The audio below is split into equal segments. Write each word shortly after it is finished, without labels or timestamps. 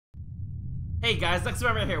Hey guys,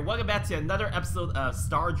 Lexremmer here. Welcome back to another episode of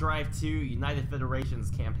Stardrive 2 United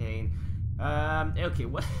Federations campaign. Okay,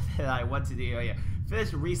 what did I want to do? Oh yeah,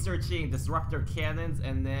 finish researching disruptor cannons,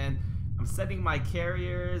 and then I'm sending my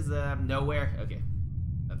carriers nowhere. Okay,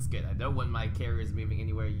 that's good. I don't want my carriers moving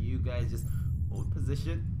anywhere. You guys just hold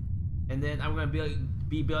position, and then I'm gonna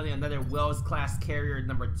be building another Wells-class carrier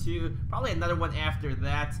number 2, probably another one after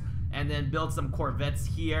that, and then build some corvettes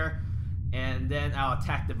here, and then I'll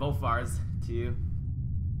attack the Vofars to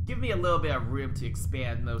give me a little bit of room to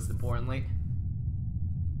expand, most importantly.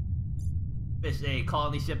 Fish a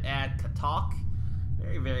colony ship at Katok.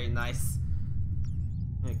 Very, very nice.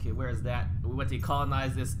 Okay, where is that? We want to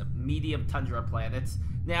colonize this medium tundra planet.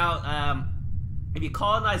 Now, if you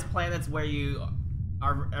colonize planets where you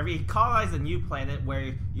colonize a new planet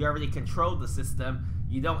where you already control the system,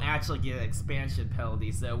 you don't actually get an expansion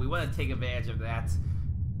penalty. So we want to take advantage of that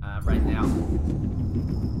right now.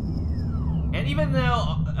 And even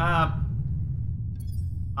though,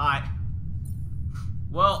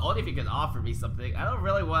 well, only if you can offer me something. I don't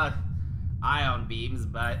really want ion beams,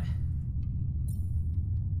 but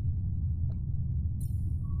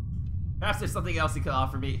perhaps there's something else you could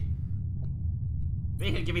offer me. Maybe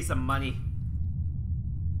you can give me some money.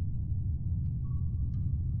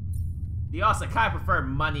 You also kind of prefer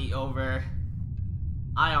money over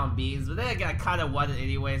ion beams, but then again, I kind of want it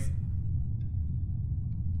anyways.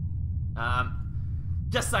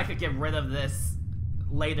 Just so I could get rid of this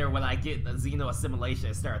later when I get the Xeno assimilation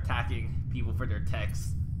and start attacking people for their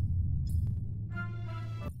techs.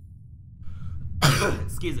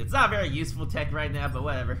 Excuse me, it's not a very useful tech right now, but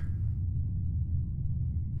whatever.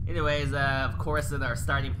 Anyways, of course, in our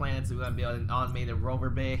starting planets, we want to build an automated rover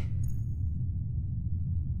bay.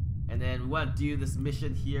 And then we want to do this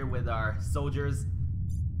mission here with our soldiers.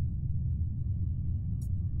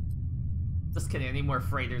 Just kidding, I need more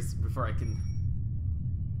freighters before I can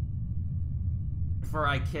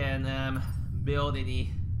build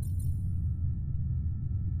any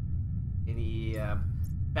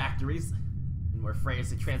factories. Need more freighters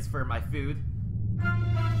to transfer my food.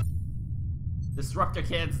 Disruptor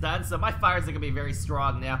cannon's done, so my fires are gonna be very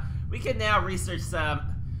strong now. We can now research some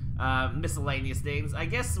miscellaneous things. I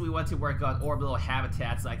guess we want to work on orbital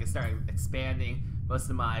habitats so I can start expanding most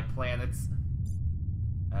of my planets.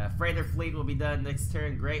 Freighter fleet will be done next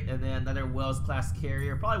turn, great, and then another Wells-class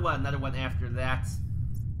carrier. Probably want another one after that.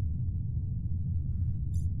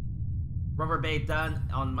 Rubber bay done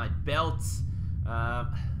on my belt.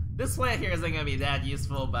 This planet here isn't going to be that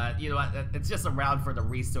useful, but you know what, it's just around for the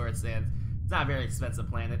resource, and it's not a very expensive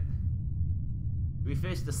planet. We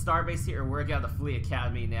finished the starbase here, we're working on the Fleet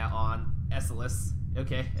Academy now on Esselis.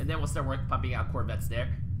 Okay, and then we'll start pumping out corvettes there.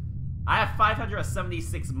 I have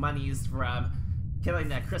 576 monies from killing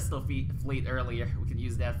that crystal fleet earlier. We can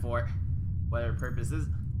use that for whatever purposes.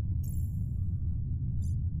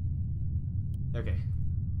 Okay.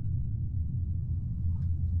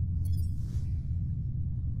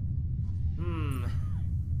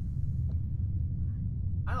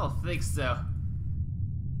 I don't think so.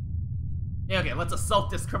 Yeah, okay, let's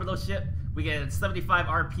assault this criminal ship. We get 75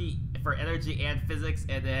 RP for energy and physics,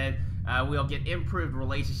 and then we'll get improved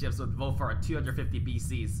relationships with Vofar at 250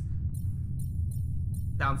 BCs.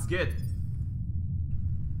 Sounds good.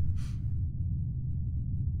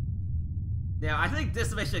 Now, I think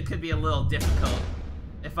this mission could be a little difficult,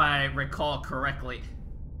 if I recall correctly.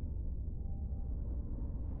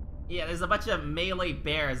 Yeah, there's a bunch of melee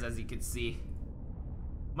bears, as you can see.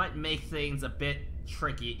 Might make things a bit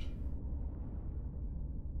tricky.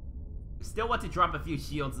 We still want to drop a few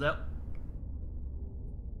shields, though.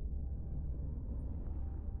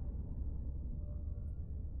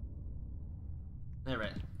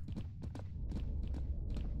 Alright.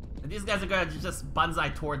 And these guys are gonna just banzai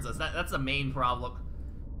towards us. That's the main problem.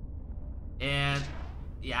 And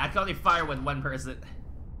yeah, I can only fire with one person.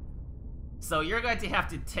 So you're going to have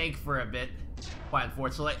to tank for a bit, quite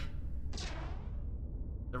unfortunately.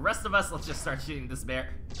 The rest of us, let's just start shooting this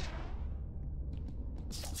bear.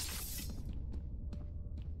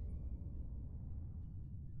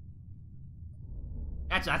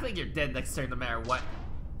 Actually, I think you're dead next turn no matter what.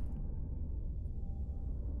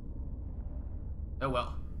 Oh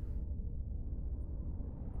well.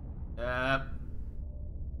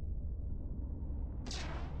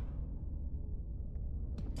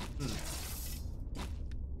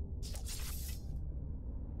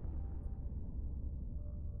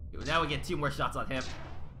 Now we get 2 more shots on him.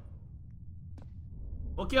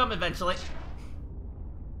 We'll kill him eventually.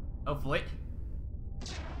 Hopefully.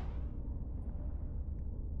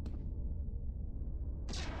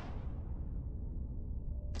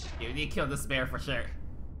 Yeah, we need to kill this bear for sure.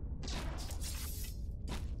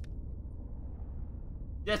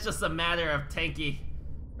 It's just a matter of tanky,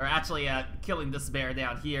 or actually killing this bear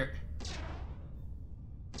down here.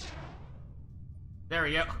 There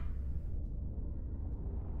we go.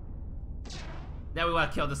 Now we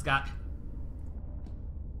want to kill this guy.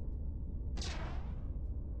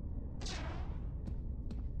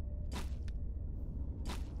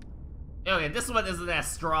 Okay, this one isn't as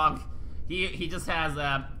strong. He just has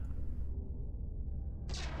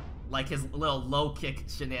like his little low kick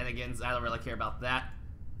shenanigans. I don't really care about that.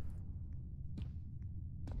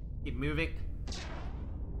 Keep moving.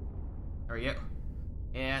 There we go.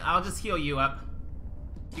 And I'll just heal you up.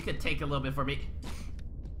 You could take a little bit for me.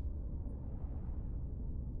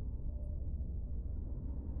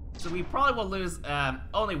 So we probably will lose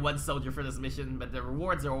only one soldier for this mission, but the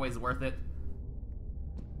rewards are always worth it.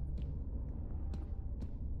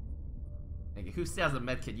 Okay, who still has a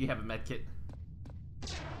medkit? You have a medkit.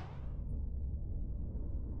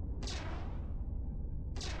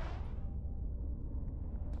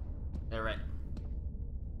 Alright.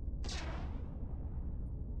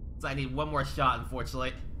 So I need one more shot,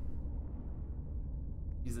 unfortunately.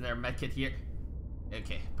 Using their medkit here.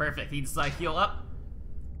 Okay, perfect. He decided to heal up.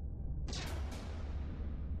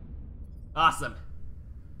 Awesome.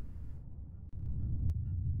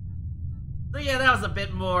 So yeah, that was a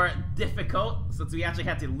bit more difficult since we actually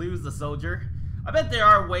had to lose the soldier. I bet there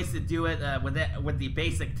are ways to do it with the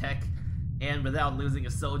basic tech and without losing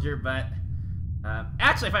a soldier, but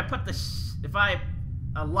actually, if I put if I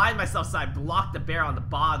align myself so I block the bear on the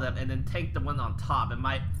bottom and then tank the one on top, it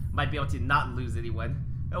might be able to not lose anyone.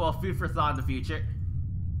 Oh well, food for thought in the future.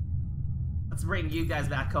 Let's bring you guys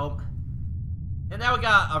back home. And now we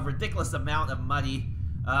got a ridiculous amount of money.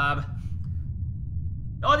 The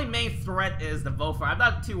only main threat is the Vofar. I'm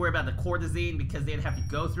not too worried about the courtesan because they'd have to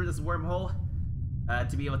go through this wormhole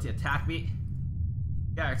to be able to attack me.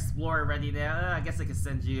 Got our explorer ready now. I guess I can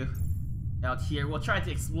send you out here. We'll try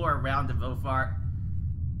to explore around the Vofar.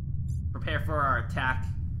 Prepare for our attack.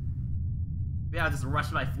 Maybe I'll just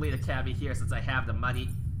rush my fleet academy here since I have the money.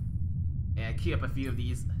 And queue up a few of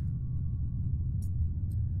these.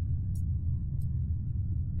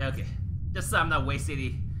 Okay, just so I'm not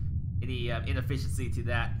wasting any inefficiency to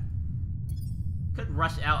that. Could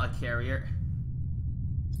rush out a carrier.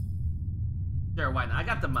 Sure, why not? I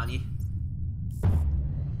got the money.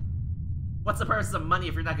 What's the purpose of money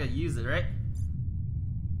if you're not gonna use it, right?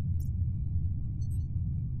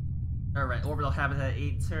 Alright, orbital habitat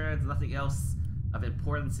 8 turns, nothing else of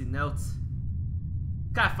importance to note.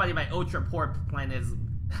 Kinda funny, my ultra poor planet is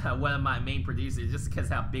one of my main producers just because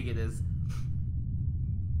how big it is.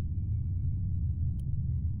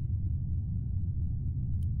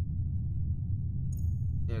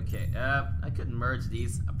 Okay, I could merge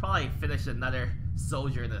these. I'll probably finish another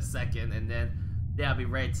soldier in a second, and then they'll be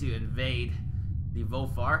ready to invade the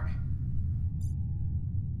Vofar.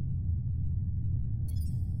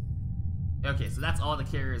 Okay, so that's all the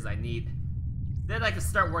carriers I need. Then I can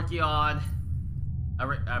start working on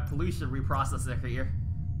a pollution reprocessor here.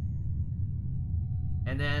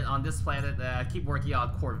 And then on this planet, keep working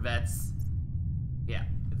on corvettes. Yeah,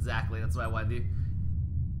 exactly, that's what I want to do.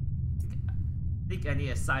 I think I need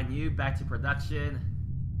to assign you back to production.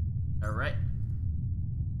 Alright.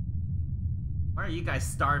 Why are you guys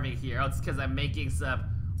starving here? Oh, it's because I'm making some...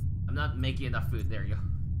 I'm not making enough food. There you go.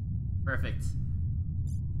 Perfect.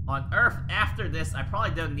 On Earth, after this, I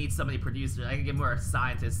probably don't need so many producers. I can get more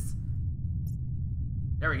scientists.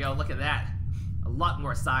 There we go, look at that. A lot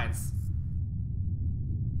more science.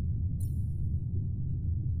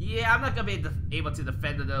 Yeah, I'm not gonna be able to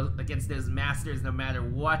defend against those masters no matter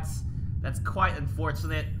what. That's quite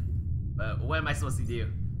unfortunate, but what am I supposed to do?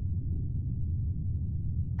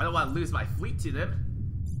 I don't want to lose my fleet to them.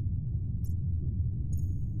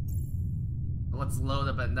 Let's load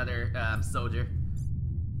up another soldier.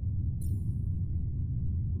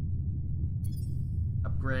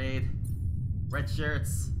 Upgrade. Red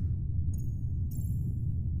shirts.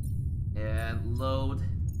 And load.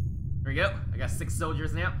 There we go. I got 6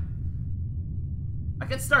 soldiers now. I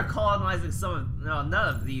could start colonizing some of... No,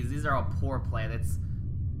 none of these. These are all poor planets.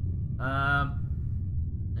 I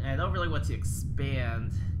don't really want to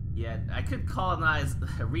expand yet. I could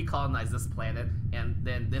recolonize this planet, and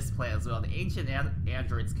then this planet as well. The ancient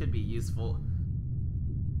androids could be useful.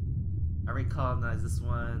 I recolonize this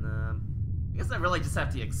one. I guess I really just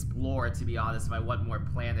have to explore, to be honest, if I want more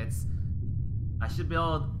planets. I should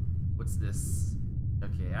build... What's this?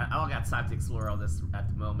 Okay, I don't got time to explore all this at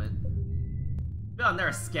the moment. Build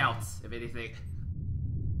another scout, if anything.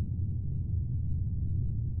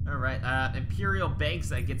 Alright, Imperial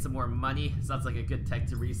Banks, I get some more money. Sounds like a good tech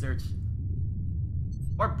to research.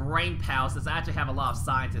 Or brain power, since I actually have a lot of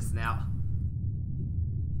scientists now.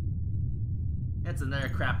 That's another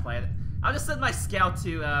crap planet. I'll just send my scout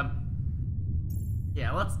to,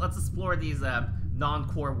 yeah, let's explore these,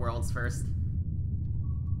 non-core worlds first.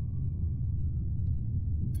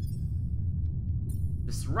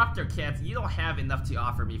 Disruptor Cats, you don't have enough to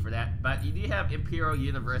offer me for that, but you do have Imperial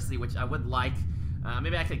University, which I would like.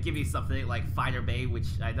 Maybe I could give you something like Fighter Bay, which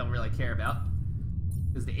I don't really care about.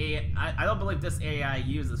 Because the AI, I don't believe this AI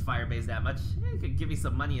uses Fire Base that much. It could give me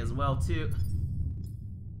some money as well, too.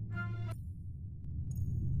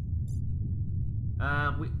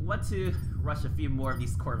 We want to rush a few more of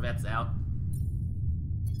these Corvettes out.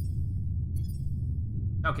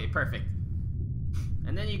 Okay, perfect.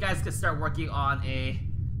 And then you guys can start working on a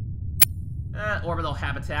orbital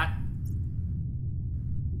habitat.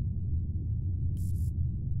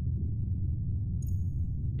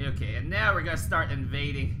 Okay, and now we're gonna start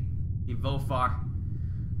invading the Vofar.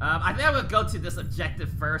 I think I'm gonna go to this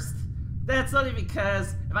objective first. That's only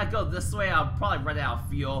because if I go this way, I'll probably run out of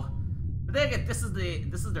fuel. But then again, this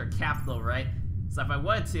is their capital, right? So if I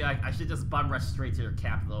wanted to, I should just bum rush straight to their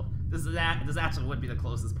capital. This actually would be the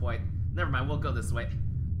closest point. Never mind, we'll go this way.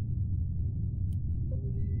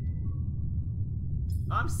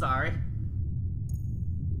 Oh, I'm sorry.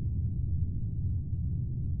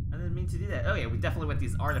 I didn't mean to do that. Oh yeah, we definitely want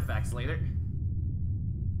these artifacts later.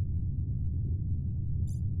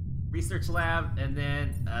 Research lab, and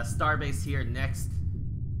then Starbase here next.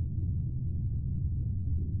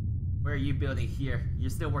 Where are you building here? You're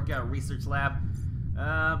still working on a research lab.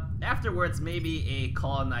 Afterwards, maybe a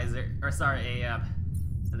colonizer, or sorry,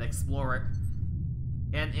 an explorer.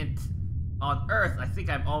 And on Earth, I think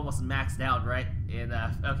I'm almost maxed out, right? In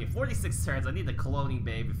okay, 46 turns. I need the cloning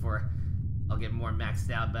bay before I'll get more maxed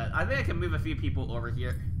out. But I think I can move a few people over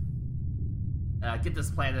here. Get this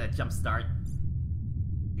planet a jump start.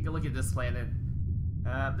 Take a look at this planet.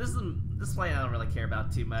 This planet I don't really care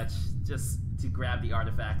about too much. Just to grab the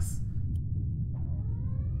artifacts.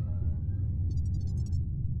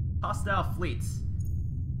 Hostile fleet.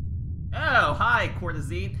 Oh, hi,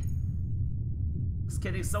 Courtesine. Just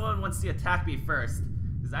kidding, someone wants to attack me first,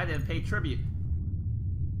 because I didn't pay tribute.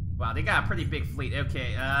 Wow, they got a pretty big fleet.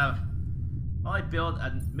 Okay, I'll build,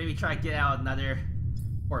 maybe try to get out another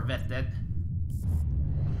Corvette then.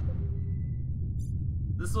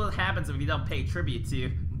 This is what happens if you don't pay tribute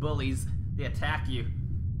to bullies. They attack you.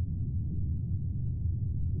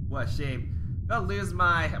 What a shame. I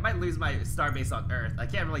might lose my starbase on Earth. I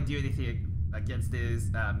can't really do anything against his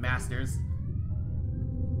masters.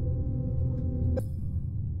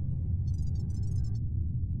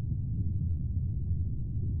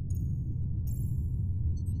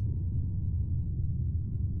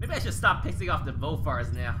 Maybe I should stop pissing off the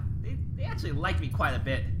Vofars now. They actually like me quite a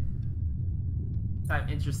bit. Kind of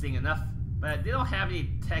interesting enough. But they don't have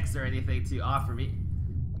any techs or anything to offer me.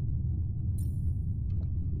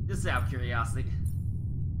 Just out of curiosity.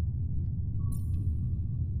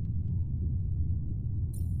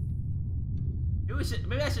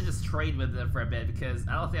 Maybe I should just trade with them for a bit, because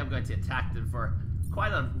I don't think I'm going to attack them for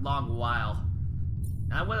quite a long while.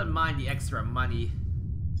 And I wouldn't mind the extra money.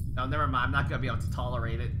 No, never mind. I'm not going to be able to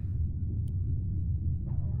tolerate it.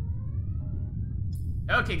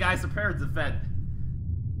 Okay, guys, prepare to defend.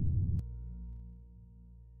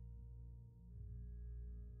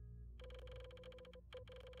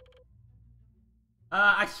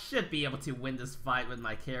 I should be able to win this fight with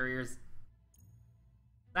my carriers.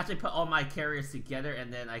 Actually put all my carriers together,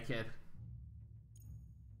 and then I could...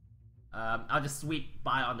 I'll just sweep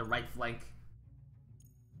by on the right flank.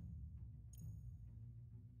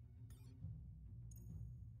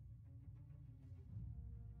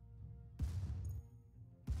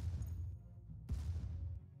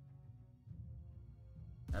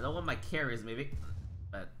 I don't want my carriers moving,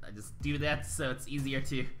 but I just do that so it's easier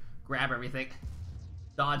to grab everything.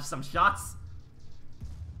 Dodge some shots.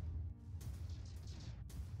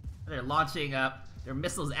 They're launching their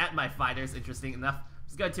missiles at my fighters, interesting enough. I'm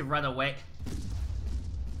just going to run away.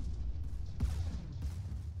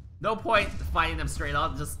 No point fighting them straight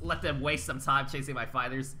on, just let them waste some time chasing my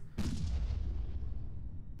fighters.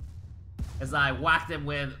 As I whack them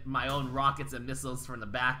with my own rockets and missiles from the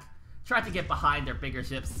back. Try to get behind their bigger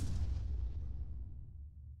ships.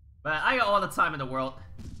 But I got all the time in the world.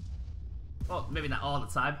 Well, maybe not all the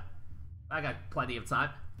time. I got plenty of time.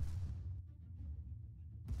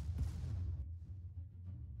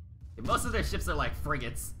 Most of their ships are like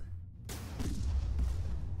frigates.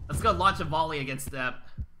 Let's go launch a volley against some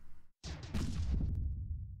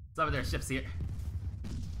of their ships here.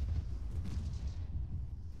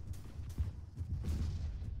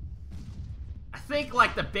 I think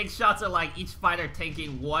like the big shots are like each fighter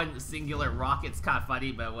tanking one singular rocket. It's kind of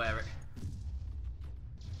funny, but whatever.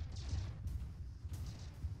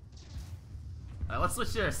 Let's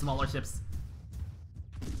switch to our smaller ships.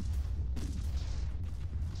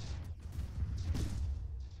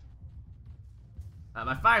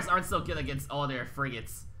 My fires aren't so good against all their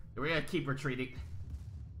frigates. We're gonna keep retreating.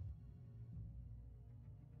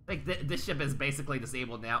 I think this ship is basically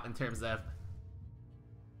disabled now in terms of...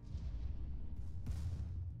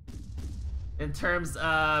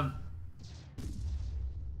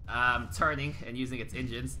 turning and using its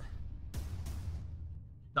engines.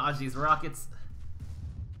 Dodge these rockets.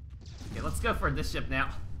 Okay, let's go for this ship now.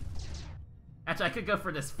 Actually, I could go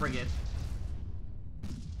for this frigate.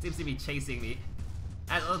 Seems to be chasing me.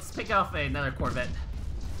 And let's pick off another corvette.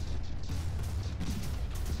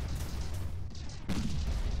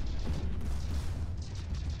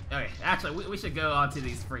 Okay, actually, we should go on to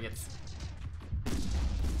these frigates.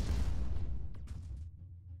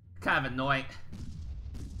 Kind of annoying.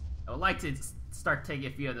 I would like to start taking a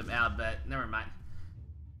few of them out, but never mind.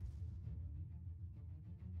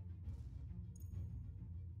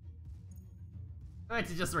 I'm going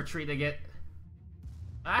to just retreat again.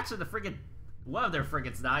 Actually, the frigate, one of their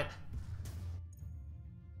frigates died.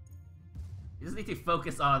 You just need to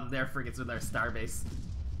focus on their frigates with their starbase.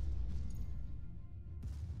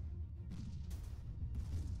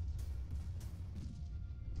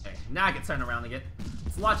 Okay, now I can turn around again.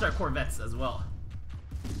 Let's launch our corvettes as well.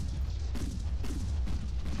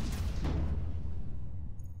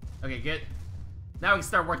 Okay, good. Now we can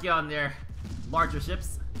start working on their larger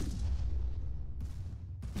ships.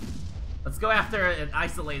 Let's go after an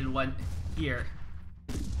isolated one here.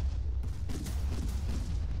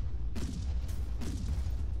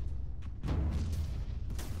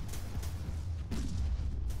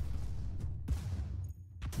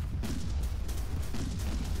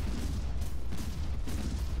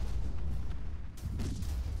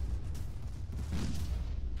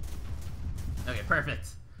 Okay, perfect.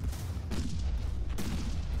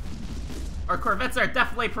 Our corvettes are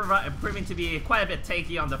definitely proving to be quite a bit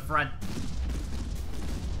tanky on the front.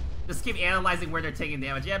 Just keep analyzing where they're taking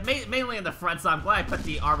damage. Yeah, mainly in the front, so I'm glad I put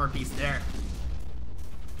the armor piece there.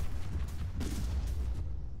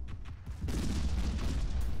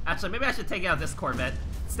 Actually, maybe I should take out this corvette.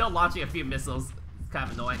 Still launching a few missiles. It's kind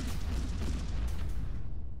of annoying.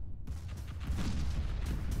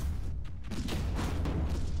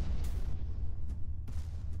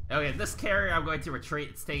 Okay, this carrier I'm going to retreat.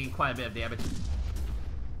 It's taking quite a bit of damage.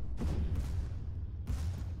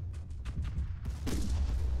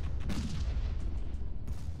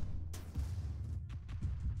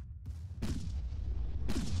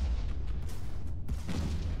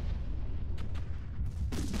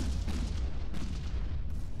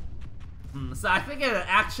 So I think in an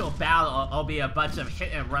actual battle, I'll be a bunch of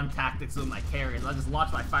hit and run tactics with my carriers. I'll just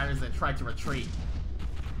launch my fighters and try to retreat.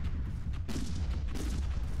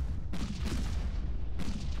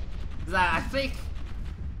 I think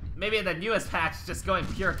maybe in the newest patch, just going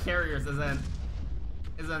pure carriers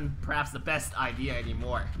isn't perhaps the best idea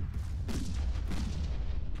anymore.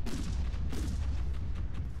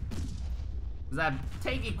 Because I'm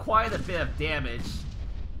taking quite a bit of damage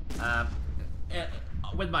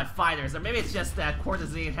with my fighters, or maybe it's just that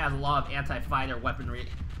Courtesane has a lot of anti-fighter weaponry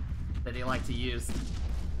that they like to use.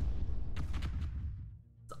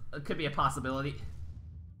 So it could be a possibility.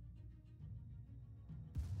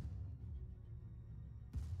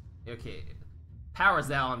 Okay,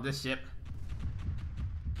 power's out on this ship.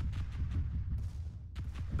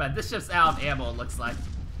 But this ship's out of ammo, it looks like.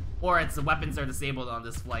 Or its weapons are disabled on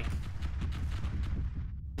this flank.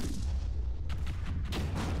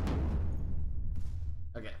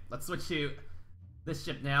 Okay, let's switch to this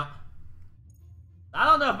ship now. I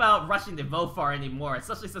don't know about rushing to Vofar anymore,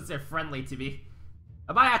 especially since they're friendly to me.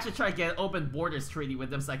 I might actually try to get an open borders treaty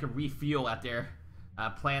with them so I can refuel at their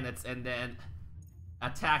planets and then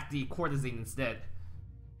attack the Courtesane instead.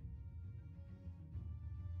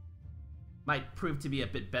 Might prove to be a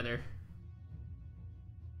bit better.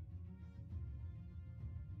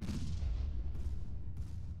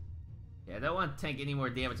 Yeah, I don't want to tank any more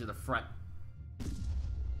damage to the front.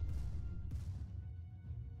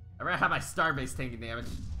 I'd rather have my starbase tanking damage.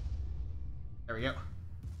 There we go.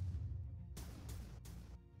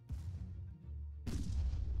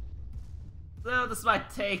 So this might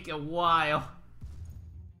take a while.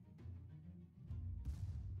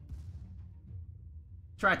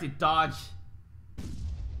 Try to dodge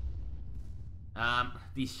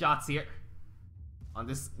these shots here on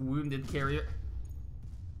this wounded carrier.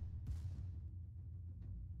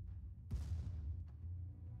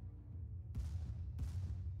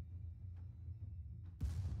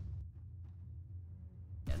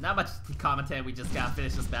 not much to commentate. We just gotta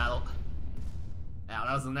finish this battle. Wow,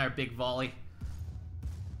 that was another big volley.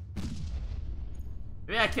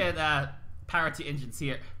 Maybe I can power 2 engines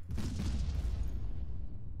here.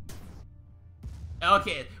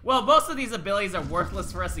 Okay, well, most of these abilities are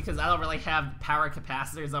worthless for us because I don't really have power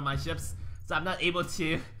capacitors on my ships, so I'm not able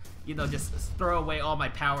to, you know, just throw away all my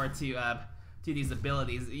power to these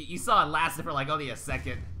abilities. You saw it lasted for like only a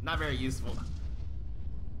second. Not very useful.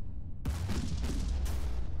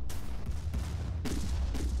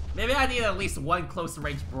 Maybe I need at least one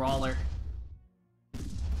close-range brawler.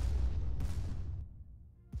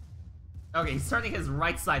 Okay, he's turning his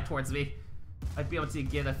right side towards me. Might be able to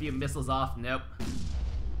get a few missiles off. Nope.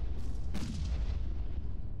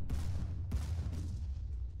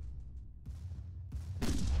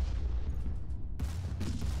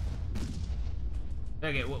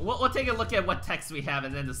 Okay, we'll take a look at what text we have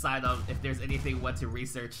and then decide on if there's anything we want to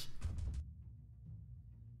research.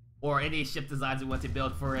 Or any ship designs we want to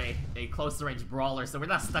build for a close-range brawler, so we're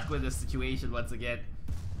not stuck with this situation once again.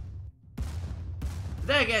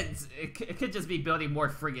 Then again, it could just be building more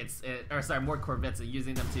frigates, or sorry, more corvettes and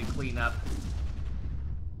using them to clean up.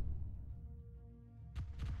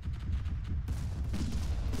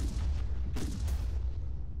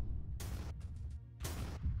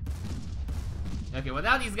 Okay, well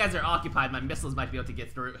now these guys are occupied, my missiles might be able to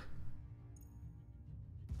get through.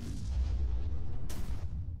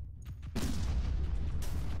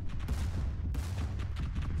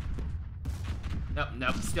 Nope,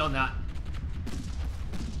 nope, still not.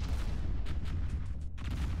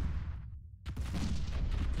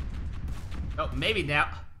 Oh, maybe now.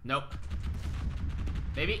 Nope.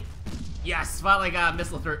 Maybe. Yes, finally got a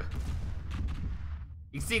missile through.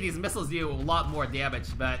 You can see these missiles do a lot more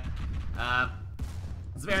damage, but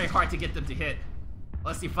it's very hard to get them to hit.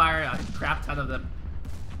 Unless you fire a crap ton of them.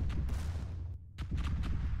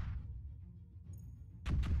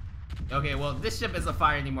 Okay, well this ship isn't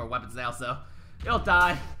firing any more weapons now, so it'll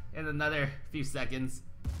die in another few seconds.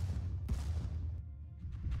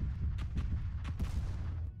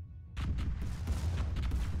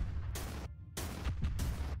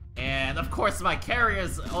 And of course my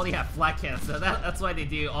carriers only have flat cannons, so that's why they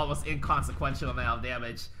do almost inconsequential amount of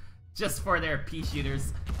damage. Just for their pea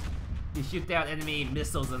shooters. You shoot down enemy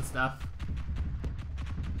missiles and stuff.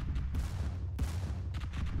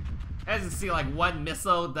 As you can see, like one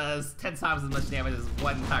missile does 10 times as much damage as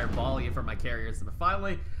one entire volley for my carriers. But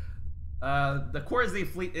finally, the Corsair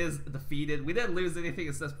fleet is defeated. We didn't lose anything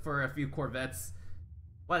except for a few corvettes.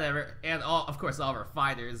 Whatever. And of course all of our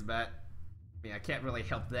fighters, but I mean, I can't really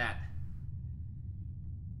help that.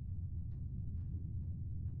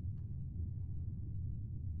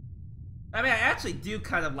 I mean, I actually do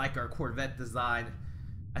kind of like our corvette design.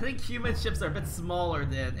 I think human ships are a bit smaller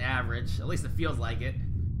than average. At least it feels like it.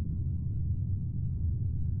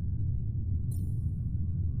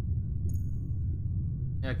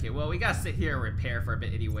 Okay, well, we gotta sit here and repair for a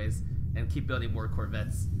bit anyways, and keep building more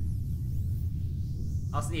corvettes.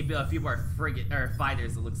 Also need to build a few more frigate or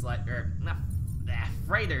fighters, it looks like, or not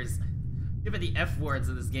freighters. Too many F words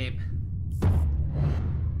in this game.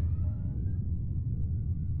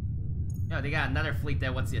 No, they got another fleet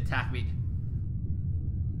that wants to attack me.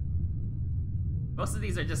 Most of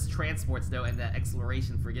these are just transports though, and the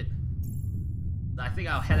exploration frigate. So I think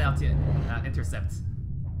I'll head out to intercept.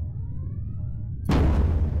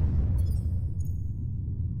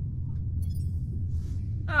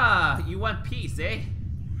 Ah, you want peace, eh?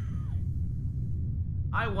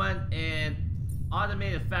 I want an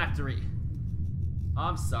automated factory. Oh,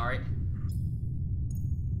 I'm sorry.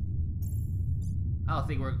 I don't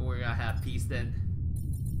think we're gonna have peace then.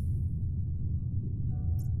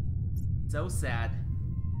 So sad.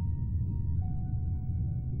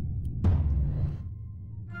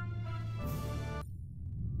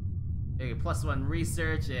 Okay, +1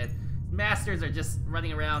 research, and masters are just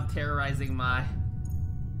running around terrorizing my...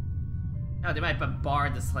 Oh, they might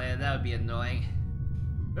bombard this land, that would be annoying.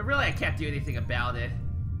 But really, I can't do anything about it.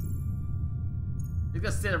 Just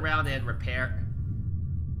gonna sit around and repair.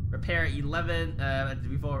 Repair 11,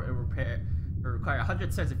 before repair, require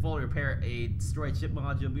 100 cents to fully repair a destroyed ship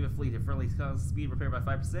module, move a fleet at friendly speed, repair by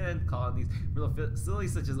 5%, colonies,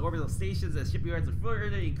 facilities such as orbital stations and shipyards would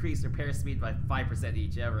further increase repair speed by 5%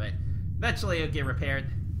 each. Yeah, right. Eventually it'll get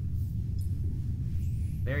repaired.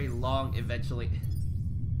 Very long, eventually.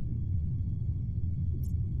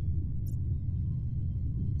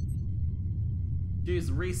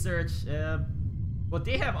 Choose research, well,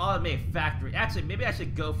 they have automated factory. Actually, maybe I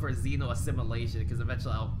should go for Xeno assimilation, because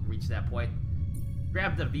eventually I'll reach that point.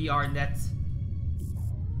 Grab the VR net.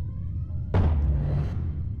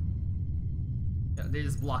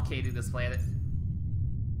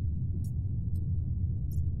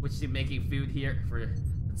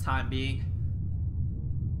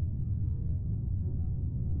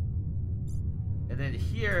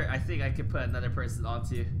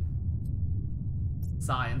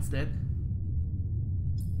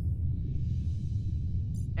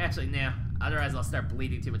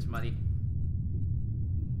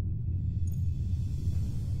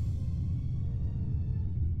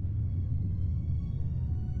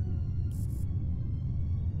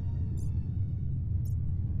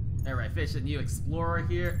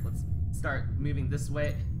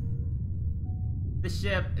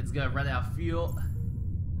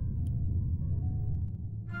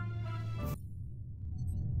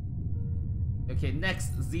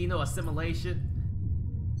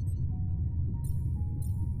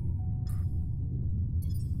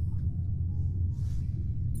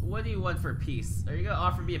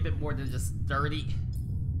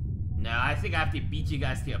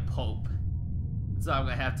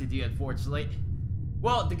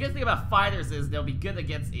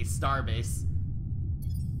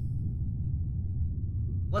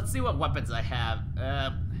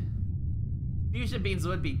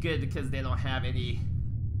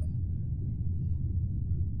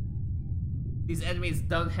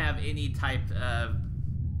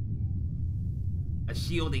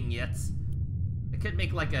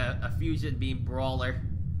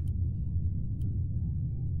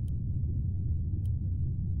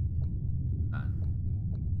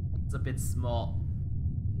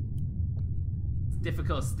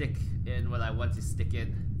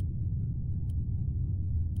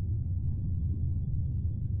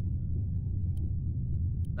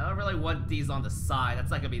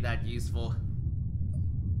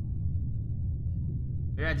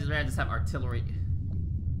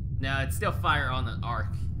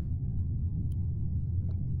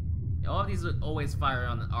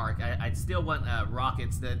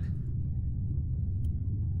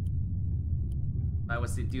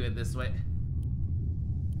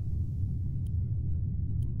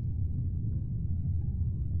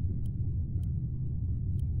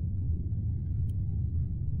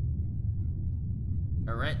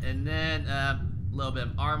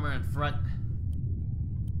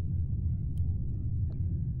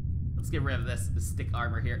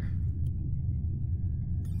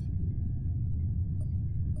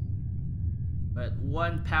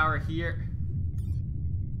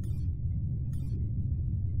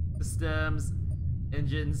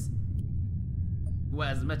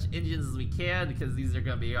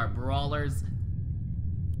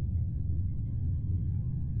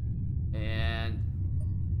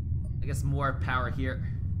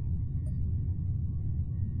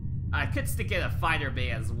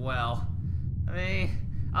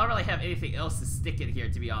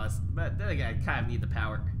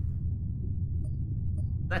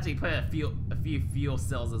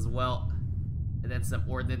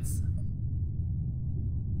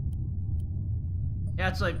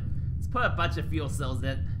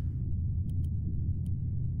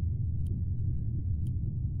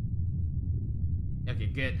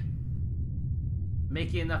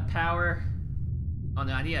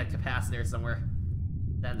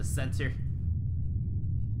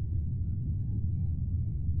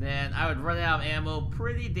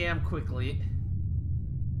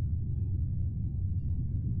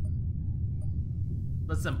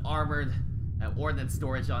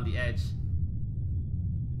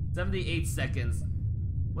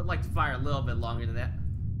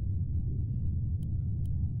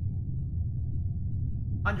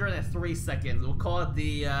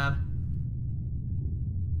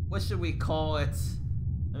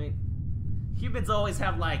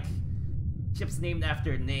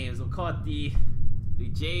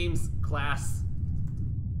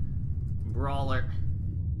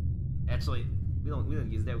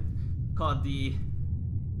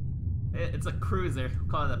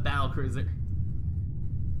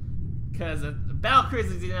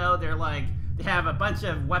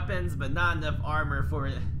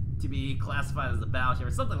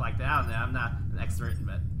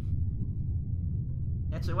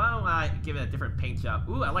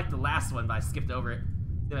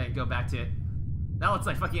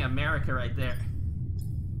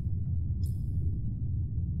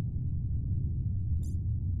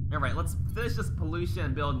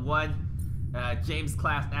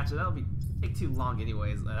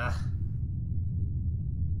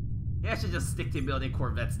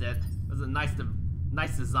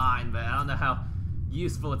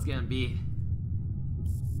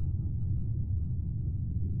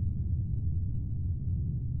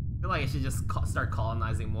 feel like I should just start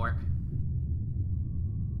colonizing more.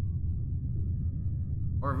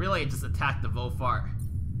 Or really just attack the Vofar.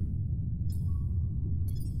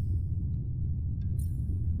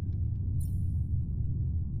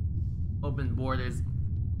 Open borders.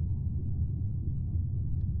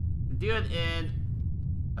 Do it in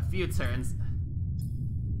a few turns.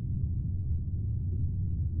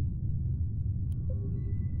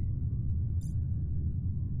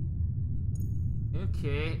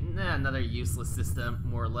 Okay, nah, another useless system,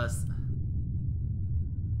 more or less.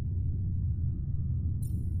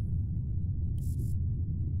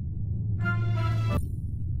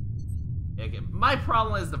 Okay, my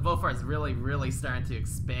problem is the Vofar is really starting to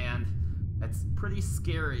expand. That's pretty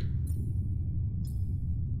scary.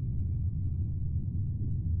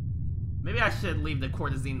 Maybe I should leave the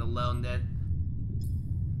Courtesine alone then.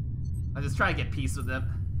 I'll just try to get peace with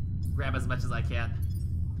them. Grab as much as I can.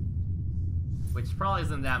 Which probably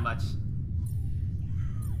isn't that much.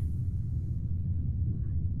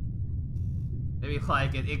 Maybe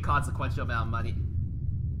like an inconsequential amount of money.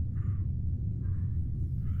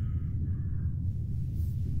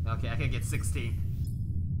 Okay, I can get 16.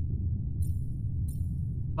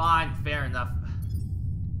 Fine, fair enough.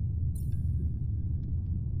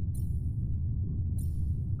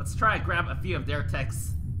 Let's try to grab a few of their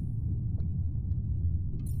techs.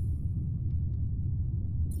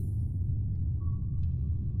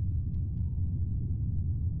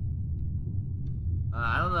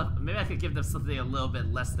 I don't know, maybe I could give them something a little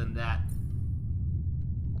bit less than that.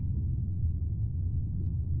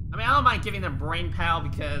 I mean, I don't mind giving them brain power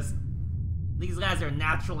because these guys are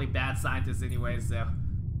naturally bad scientists anyway, so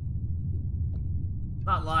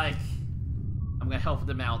not like I'm gonna help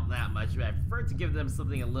them out that much, but I prefer to give them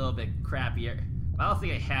something a little bit crappier. But I don't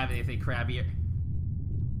think I have anything crappier.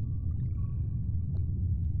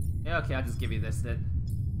 Yeah, okay, I'll just give you this then.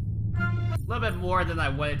 A little bit more than I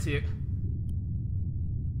wanted to.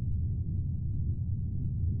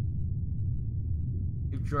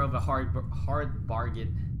 You drove a hard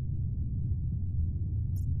bargain.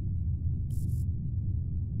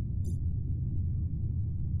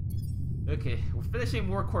 Okay, we're finishing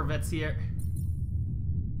more corvettes here.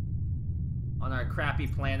 On our crappy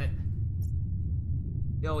planet.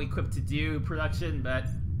 Ill-equipped to do production, but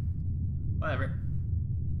whatever.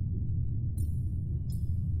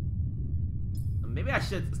 Maybe I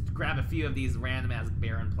should grab a few of these random ass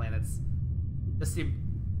barren planets. Just to,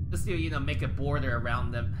 you know, make a border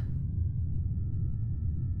around them.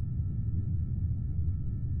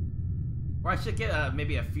 Or I should get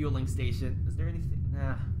maybe a fueling station. Is there anything?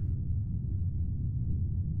 Nah.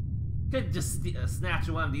 Could just snatch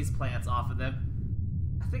one of these planets off of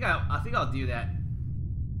them. I think I'll do that.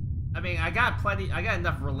 I mean, I got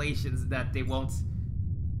enough relations that they won't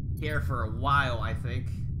care for a while, I think.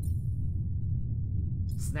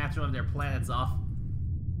 Snatch one of their planets off.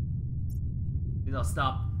 Maybe they'll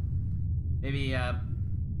stop. Maybe have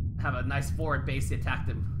a nice forward base to attack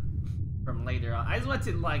them from later on. I just want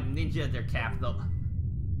to like ninja their capital.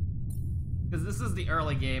 Because this is the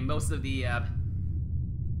early game. Most of the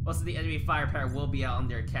enemy firepower will be out on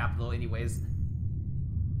their capital anyways.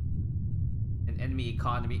 An enemy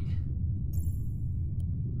economy.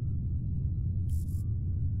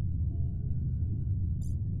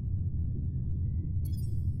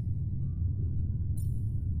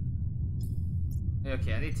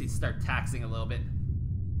 Okay, I need to start taxing a little bit.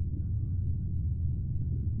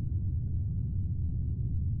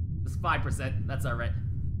 Just 5%, that's alright.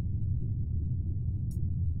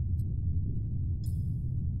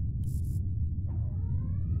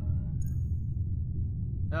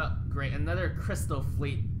 Oh, great, another crystal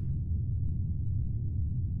fleet.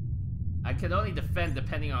 I can only defend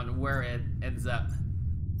depending on where it ends up.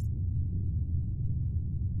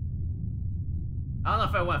 I don't know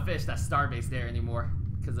if I want to finish that starbase there anymore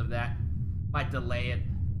because of that. Might delay it.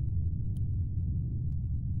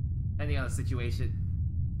 Depending on the situation.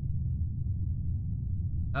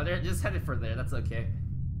 Oh, they're just headed for there, that's okay.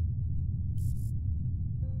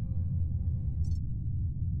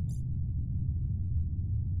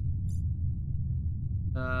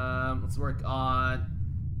 Let's work on...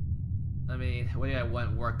 I mean, what do I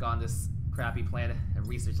want to work on this crappy planet? A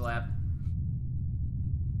research lab.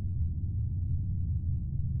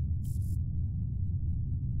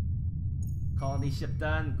 Colony ship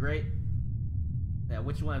done, great. Yeah,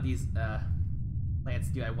 which one of these plants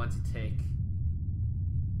do I want to take?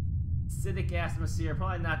 Acidic atmosphere,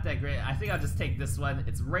 probably not that great. I think I'll just take this one.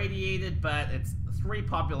 It's radiated, but it's 3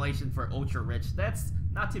 population for ultra rich. That's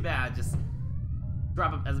not too bad. Just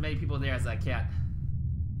drop as many people there as I can.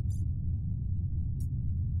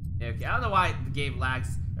 Okay, I don't know why the game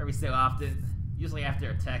lags every so often. Usually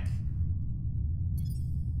after a tech.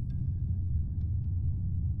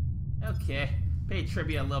 Okay, pay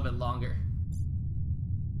tribute a little bit longer.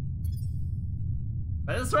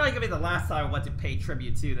 But this is probably gonna be the last time I want to pay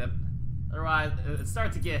tribute to them. Otherwise, it's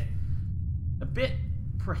starting to get a bit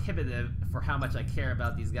prohibitive for how much I care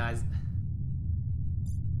about these guys.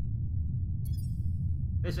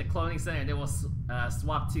 Finish a cloning center, and then we'll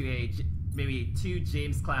swap to maybe 2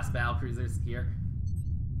 James-class battlecruisers here.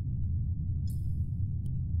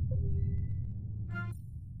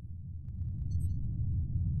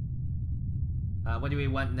 What do we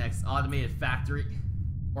want next? Automated factory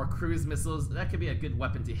or cruise missiles? That could be a good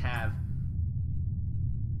weapon to have.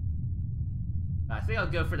 I think I'll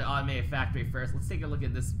go for the automated factory first. Let's take a look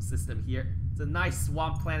at this system here. It's a nice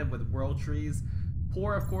swamp planet with world trees.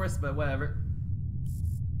 Poor, of course, but whatever.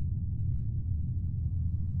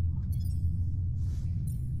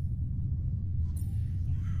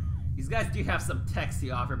 These guys do have some techs to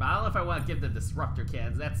offer, but I don't know if I want to give them disruptor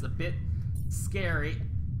cannons. That's a bit scary.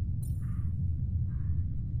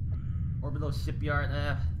 Orbital shipyard.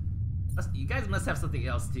 You guys must have something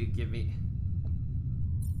else to give me.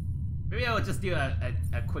 Maybe I would just do a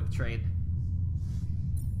quick trade.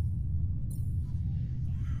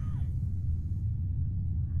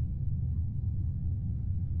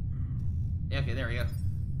 Okay, there we go.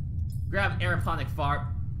 Grab aeroponic farm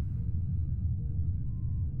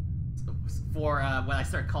for when I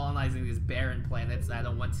start colonizing these barren planets. I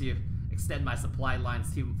don't want to extend my supply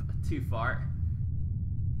lines too far.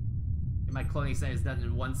 And my cloning center is done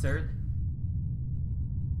in 1 turn.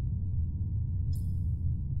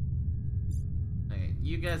 Okay,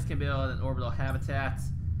 you guys can build an orbital habitat,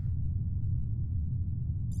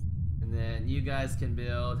 and then you guys can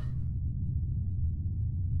build,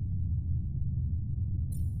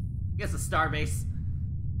 I guess, a star base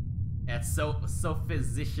at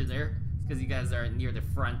Sophisticator. It's because you guys are near the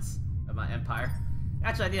front of my empire.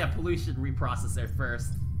 Actually, I need a pollution reprocessor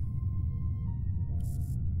first.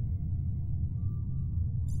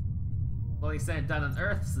 Cloning center done on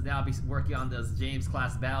Earth, so now I'll be working on those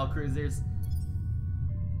James-class battlecruisers.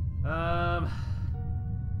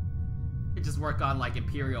 Could just work on like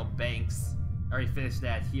Imperial banks. I already finished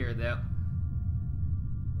that here though.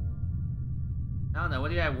 I don't know, what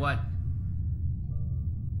do I want?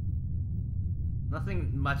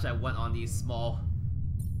 Nothing much I want on these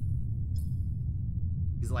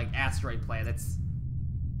like asteroid planets.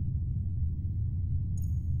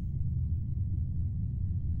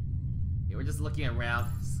 Yeah, we're just looking around,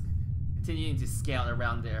 continuing to scale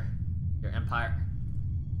around their empire.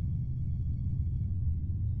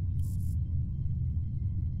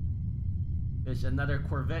 There's another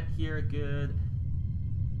Corvette here, good.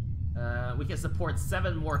 We can support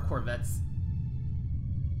 7 more Corvettes.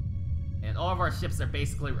 And all of our ships are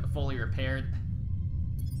basically fully repaired.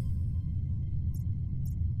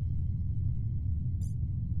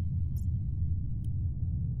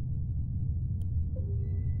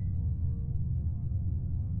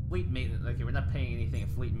 Fleet maintenance. Okay, we're not paying anything in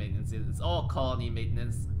fleet maintenance. It's all colony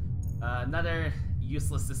maintenance. Another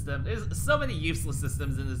useless system. There's so many useless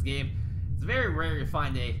systems in this game. It's very rare to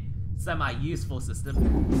find a semi-useful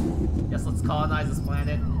system. Yes, let's colonize this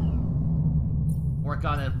planet. Work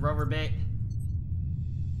on a rover bay.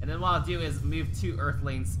 And then what I'll do is move 2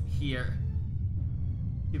 Earthlings here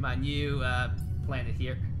to my new planet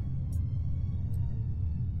here.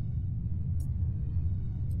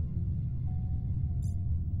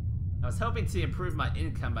 I was hoping to improve my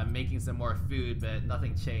income by making some more food, but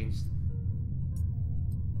nothing changed.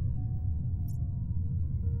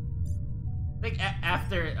 I think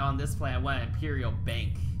after on this planet, I want an Imperial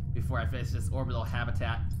bank before I finish this orbital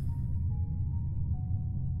habitat.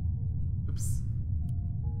 Oops.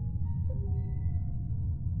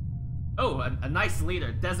 Oh, a nice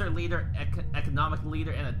leader. Desert leader, economic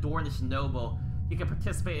leader, and a Dornish noble. He can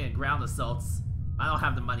participate in ground assaults. I don't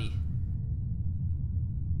have the money.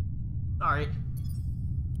 Sorry.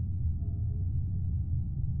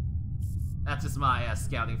 That's just my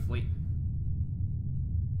scouting fleet.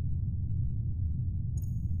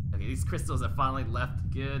 Okay, these crystals are finally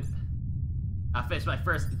left. Good. I'll finish my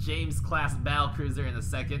first James-class battlecruiser in a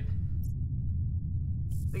second.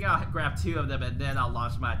 I think I'll grab 2 of them and then I'll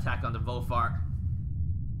launch my attack on the Vofar.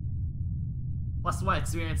 +1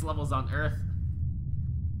 experience levels on Earth.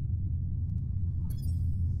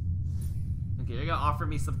 Okay, you're gonna offer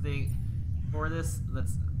me something for this that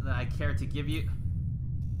I care to give you.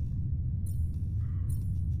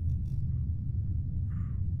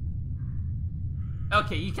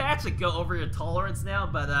 Okay, you can actually go over your tolerance now,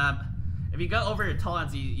 but if you go over your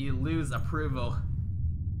tolerance, you lose approval.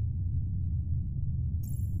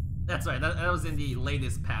 That's right, that was in the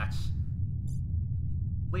latest patch.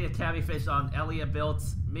 Fleet Academy fish on Elia built.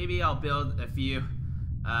 Maybe I'll build a few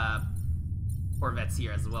Corvettes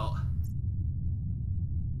here as well.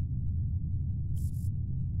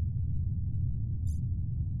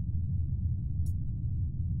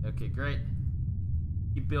 Okay, great.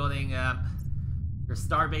 Keep building your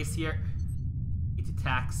star base here. Need to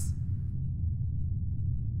tax.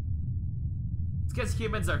 It's because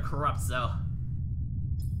humans are corrupt, so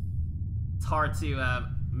it's hard to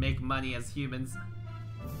make money as humans.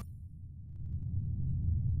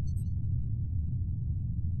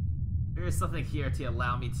 There's something here to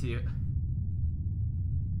allow me to...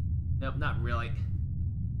 Nope, not really.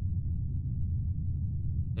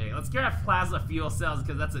 Okay, let's grab plasma fuel cells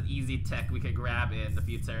because that's an easy tech we could grab in a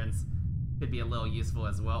few turns. Could be a little useful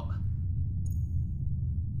as well.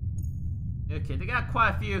 Okay, they got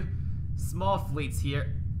quite a few small fleets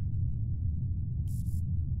here.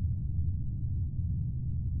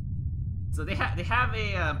 So they have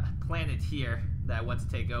a planet here that I want to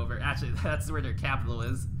take over. Actually, that's where their capital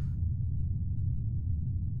is.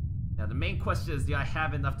 Now the main question is, do I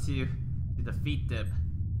have enough to defeat them?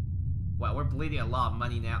 Wow, we're bleeding a lot of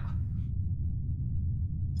money now.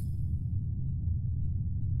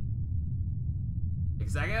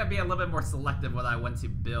 Because I gotta be a little bit more selective what I want to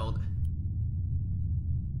build.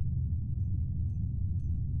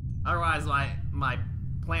 Otherwise, my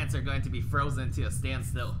plants are going to be frozen to a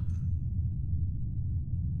standstill.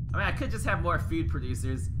 I mean, I could just have more food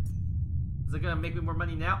producers. Is it gonna make me more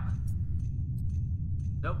money now?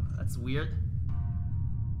 Nope, that's weird.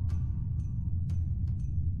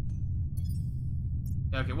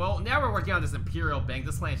 Okay, well, now we're working on this Imperial Bank.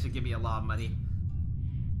 This land should give me a lot of money.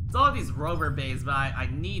 It's all these rover bays, but I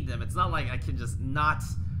need them. It's not like I can just not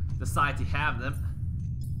decide to have them.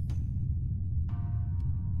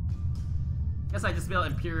 Guess I just build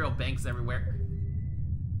Imperial Banks everywhere.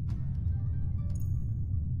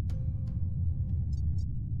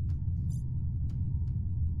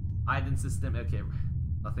 Hidden system, okay.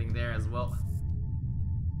 Nothing there as well.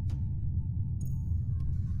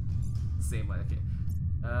 Same way, okay.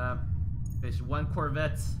 Fish one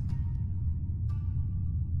Corvette.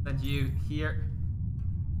 Send you here.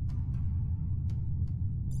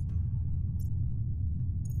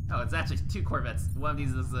 Oh, it's actually two Corvettes. One of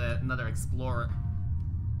these is another Explorer.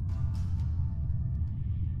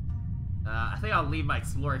 I think I'll leave my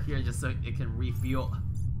Explorer here just so it can refuel.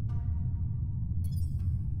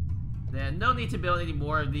 Then no need to build any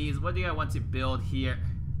more of these. What do I want to build here?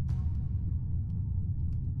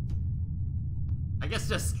 I guess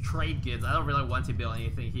just trade goods. I don't really want to build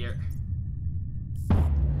anything here.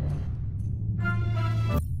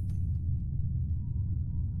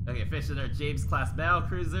 Okay, fish another James class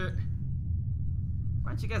battlecruiser. Why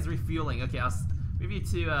aren't you guys refueling? Okay, I'll move you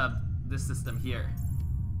to this system here.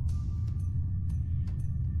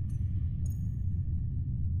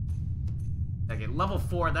 Okay, level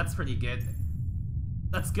 4, that's pretty good.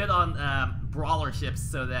 That's good on brawler ships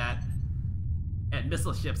so that... and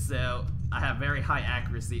missile ships, so I have very high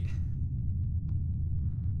accuracy.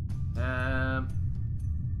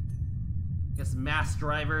 Guess mass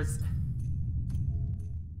drivers.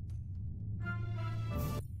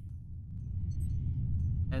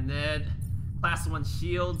 And then class 1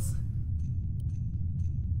 shields.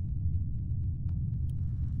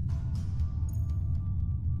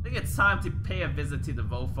 I think it's time to pay a visit to the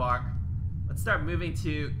Vofar. Let's start moving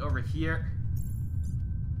to over here.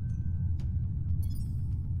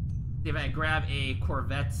 See if I can grab a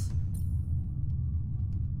Corvette.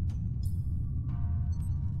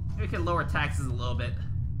 Maybe we can lower taxes a little bit.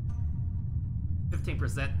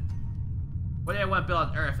 15%. What do I want to build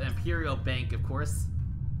on Earth? Imperial Bank, of course.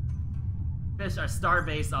 Finish our star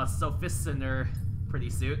base on Sophistener pretty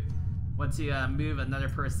soon. Want to move another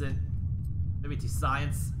person, maybe to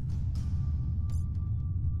science.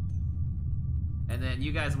 And then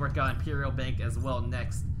you guys work on Imperial Bank as well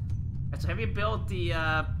next. Actually, have you built the,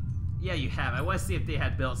 yeah, you have. I want to see if they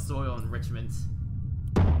had built soil enrichment.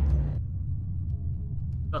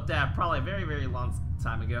 Built that probably a very, very long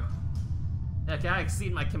time ago. Okay, I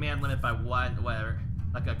exceed my command limit by 1, whatever.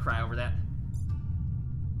 Not gonna cry over that.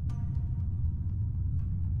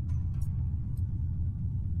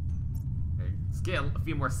 Okay, let's get a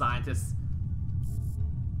few more scientists.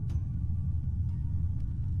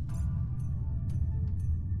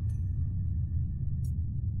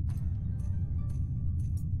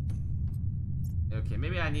 Okay,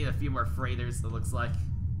 maybe I need a few more freighters, it looks like.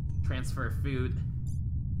 Transfer food.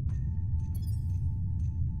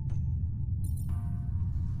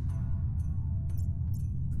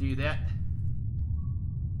 Do that.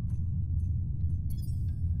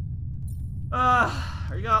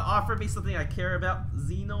 Are you gonna offer me something I care about?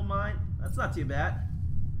 Xenomine? That's not too bad.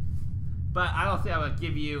 But I don't think I would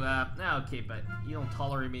give you, no, okay, but you don't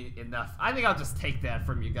tolerate me enough. I think I'll just take that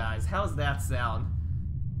from you guys. How's that sound?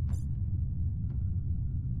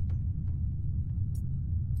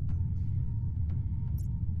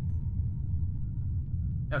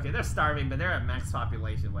 Okay, they're starving, but they're at max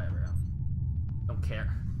population, whatever. Don't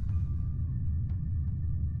care.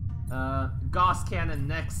 Gauss Cannon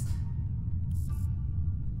next.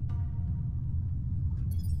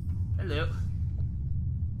 Hello.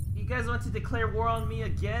 You guys want to declare war on me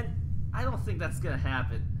again? I don't think that's gonna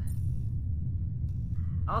happen.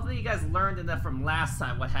 I don't think you guys learned enough from last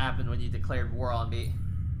time what happened when you declared war on me.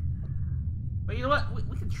 But you know what?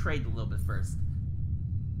 We can trade a little bit first.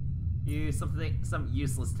 Use some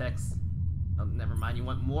useless text. Oh, never mind. You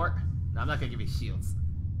want more? No, I'm not gonna give you shields.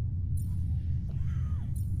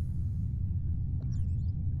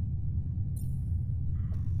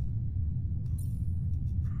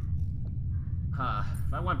 Huh.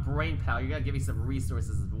 If I want brain power, you gotta give me some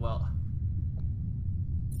resources as well.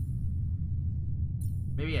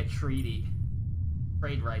 Maybe a treaty.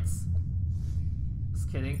 Trade rights.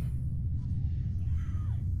 Just kidding.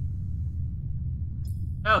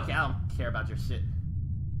 Okay, I don't care about your shit.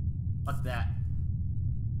 Fuck that.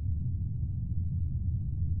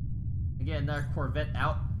 Again, another Corvette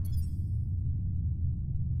out.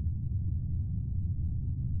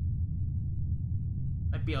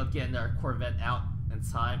 Might be able to get another Corvette out in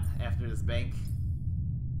time after this bank.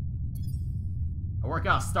 I'll work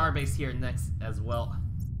out a starbase here next as well.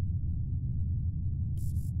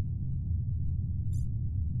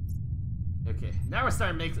 Okay, now we're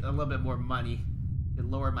starting to make a little bit more money. And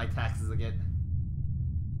lower my taxes again.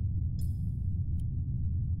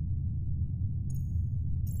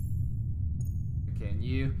 Okay, and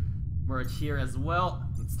you merge here as well.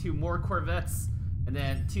 It's 2 more Corvettes. And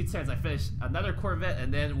then 2 turns I finish another Corvette,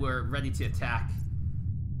 and then we're ready to attack.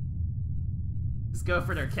 Just go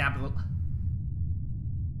for their capital.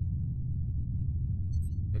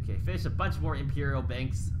 Okay, finish a bunch more Imperial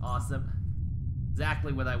banks. Awesome.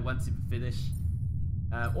 Exactly what I want to finish.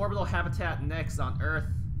 Orbital habitat next on Earth.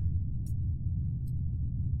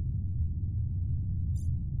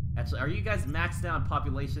 Actually, are you guys maxed out on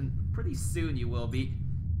population? Pretty soon you will be.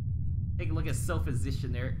 Take a look at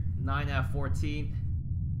self-position there. 9 out of 14.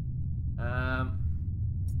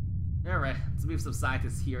 Alright, let's move some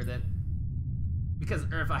scientists here then. Because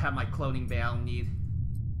Earth, I have my cloning bay, I don't need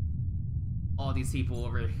all these people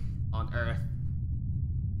over on Earth.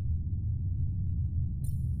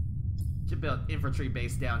 Should build an infantry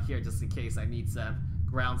base down here just in case I need some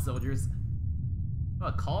ground soldiers. Oh,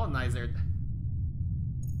 a colonizer.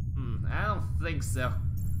 I don't think so.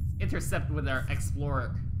 Intercept with our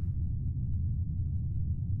explorer.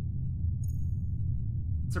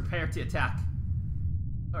 Let's prepare to attack.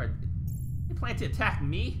 Or, you plan to attack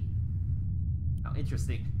me? How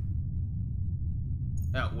interesting.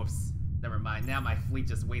 Oh, whoops. Never mind. Now my fleet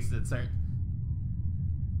just wasted a turn.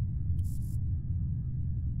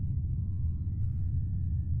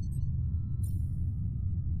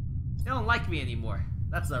 They don't like me anymore.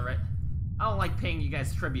 That's alright. I don't like paying you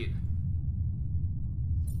guys tribute.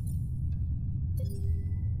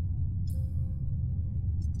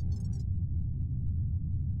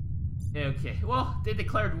 Okay, well, they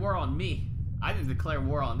declared war on me. I didn't declare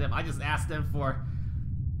war on them. I just asked them for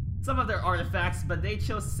some of their artifacts, but they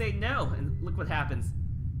chose to say no, and look what happens.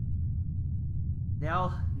 Now,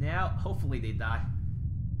 hopefully they die.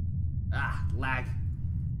 Ah, lag.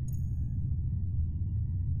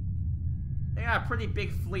 They got a pretty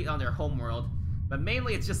big fleet on their homeworld, but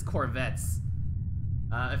mainly it's just Corvettes.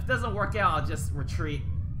 If it doesn't work out, I'll just retreat.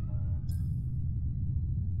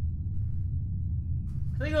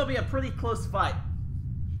 I think it'll be a pretty close fight.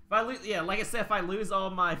 If I lose, yeah, like I said, if I lose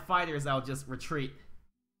all my fighters, I'll just retreat.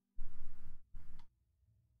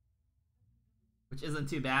 Which isn't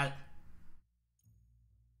too bad.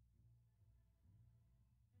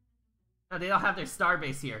 No, they don't have their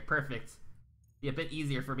starbase here. Perfect. Be a bit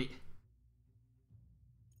easier for me.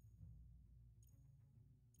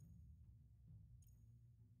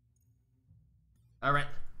 Alright.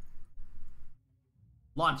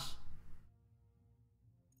 Launch.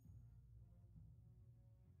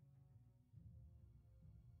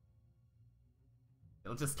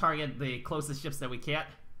 Let's just target the closest ships that we can.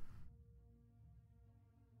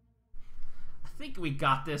 I think we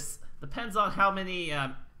got this. Depends on how many,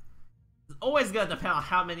 it's always gonna depend on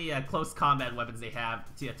how many close combat weapons they have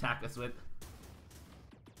to attack us with.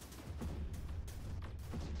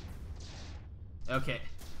 Okay.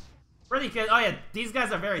 Pretty good. Oh yeah, these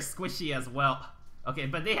guys are very squishy as well. Okay,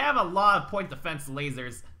 but they have a lot of point defense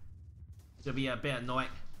lasers. It'll be a bit annoying.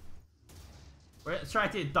 We're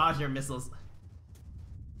trying to dodge their missiles.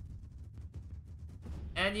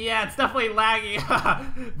 And yeah, it's definitely lagging,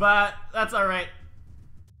 but that's alright.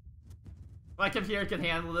 My computer can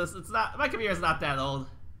handle this. My computer's not that old.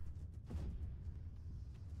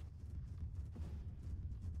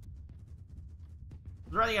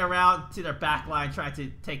 Running around to their back line trying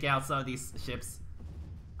to take out some of these ships.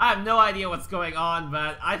 I have no idea what's going on,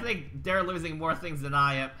 but I think they're losing more things than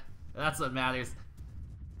I am. That's what matters.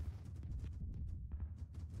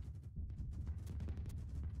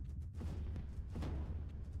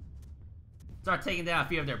 Start taking down a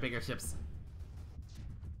few of their bigger ships.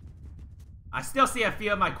 I still see a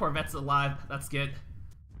few of my corvettes alive. That's good.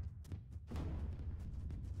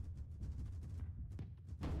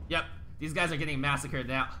 Yep, these guys are getting massacred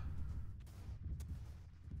now.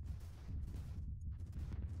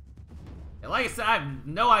 And like I said, I have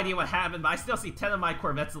no idea what happened, but I still see 10 of my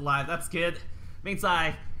corvettes alive. That's good. Means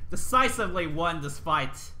I decisively won this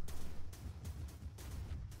fight.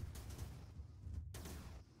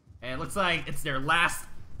 And it looks like it's their last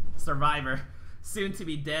survivor. Soon to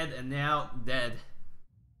be dead, and now dead.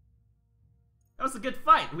 That was a good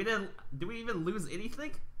fight. Did we even lose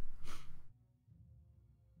anything?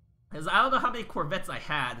 Because I don't know how many corvettes I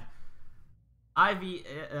had.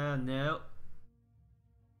 No.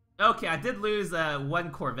 Okay, I did lose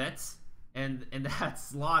one corvette. And that's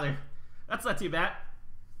slaughter. That's not too bad.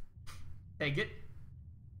 Take it.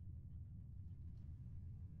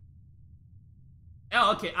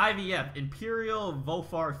 Oh, okay, IVF, Imperial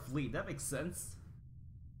Volfar Fleet. That makes sense.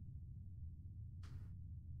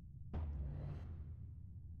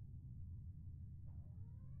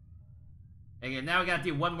 Okay, now we gotta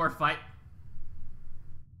do one more fight.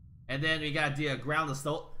 And then we gotta do a ground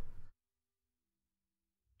assault.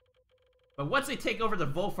 But once we take over the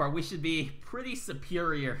Volfar, we should be pretty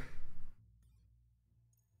superior.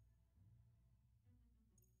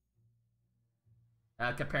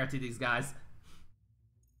 Compared to these guys.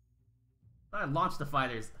 I launched the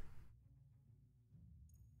fighters.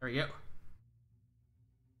 There we go.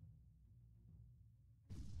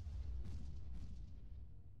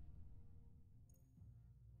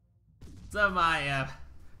 Some of my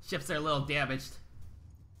ships are a little damaged.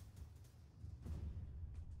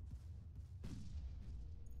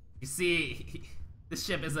 You see, this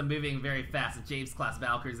ship isn't moving very fast. A James class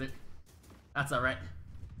battlecruiser. That's alright.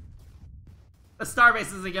 The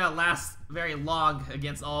starbase isn't gonna last very long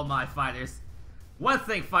against all my fighters. One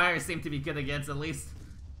thing fighters seem to be good against, at least.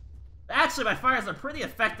 Actually, my fighters are pretty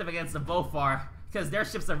effective against the Volfar, because their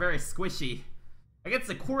ships are very squishy. Against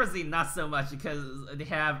the Corzine, not so much, because they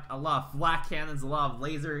have a lot of flak cannons, a lot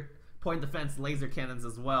of point defense laser cannons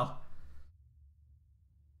as well.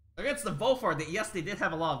 Against the Volfar, yes, they did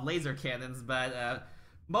have a lot of laser cannons, but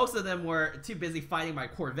most of them were too busy fighting my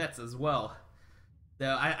corvettes as well.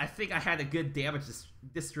 So I think I had a good damage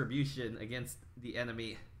distribution against the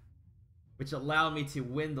enemy, which allowed me to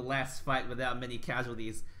win the last fight without many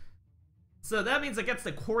casualties. So that means against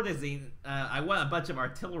the Corzine, I won a bunch of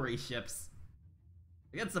artillery ships.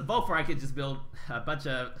 Against the Volfar, I could just build a bunch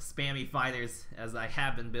of spammy fighters, as I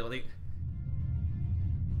have been building.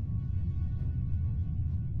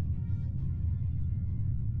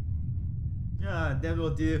 Then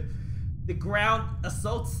we'll do the ground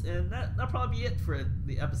assaults, and that'll probably be it for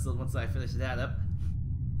the episode once I finish that up.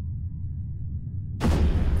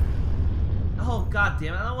 Oh god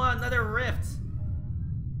damn it, I don't want another rift!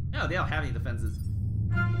 No, they don't have any defenses.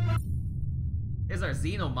 Here's our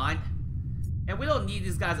Xenomine. And we don't need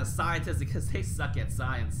these guys as scientists because they suck at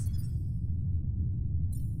science.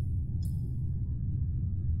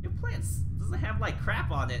 Your plant doesn't have like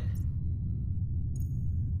crap on it.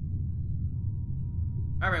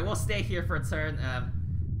 Alright, we'll stay here for a turn,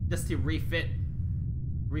 just to refit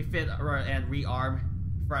and rearm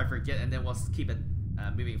before I forget, and then we'll keep it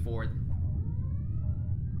moving forward.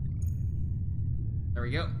 There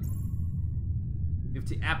we go. Move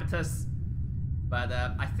to Apatus. But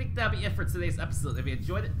I think that'll be it for today's episode. If you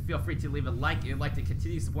enjoyed it, feel free to leave a like. If you'd like to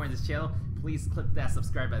continue supporting this channel, please click that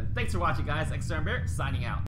subscribe button. Thanks for watching, guys. Xtrembear, signing out.